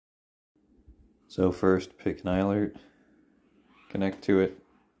So first, pick an iAlert, connect to it.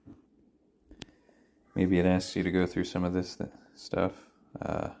 Maybe it asks you to go through some of this stuff.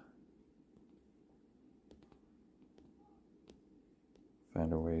 Find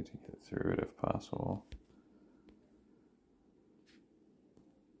a way to get through it if possible.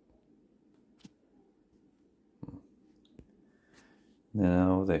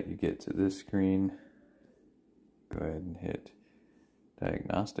 Now that you get to this screen, go ahead and hit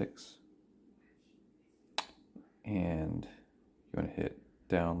Diagnostics. And you want to hit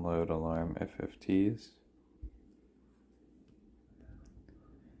Download Alarm FFTs.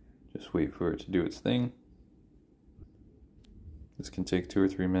 Just wait for it to do its thing. This can take 2 or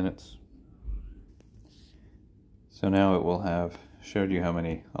 3 minutes. So now it will have showed you how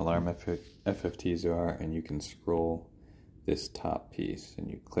many alarm FFTs there are, and you can scroll this top piece and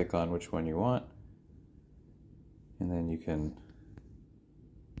you click on which one you want, and then you can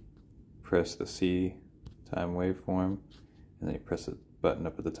press the C time waveform, and then you press the button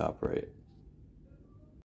up at the top right.